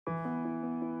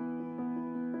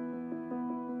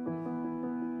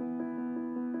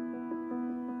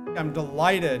I'm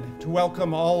delighted to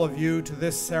welcome all of you to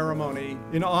this ceremony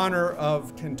in honor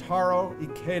of Kentaro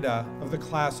Ikeda of the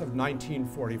class of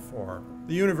 1944.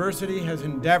 The university has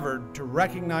endeavored to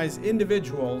recognize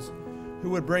individuals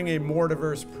who would bring a more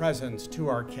diverse presence to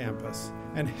our campus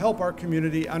and help our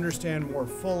community understand more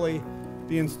fully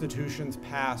the institution's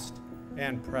past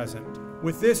and present.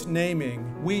 With this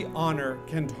naming, we honor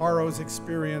Kentaro's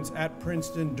experience at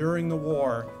Princeton during the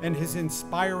war and his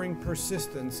inspiring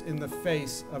persistence in the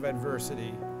face of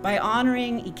adversity. By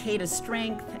honoring Ikeda's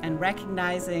strength and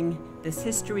recognizing this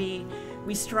history,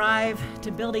 we strive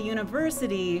to build a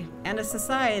university and a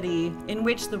society in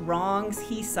which the wrongs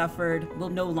he suffered will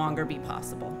no longer be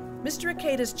possible. Mr.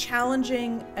 Ikeda's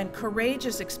challenging and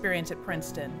courageous experience at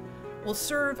Princeton will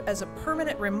serve as a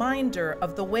permanent reminder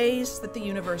of the ways that the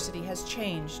university has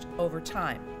changed over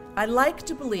time. I like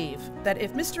to believe that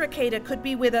if Mr. Ikeda could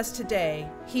be with us today,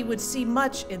 he would see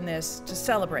much in this to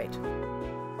celebrate.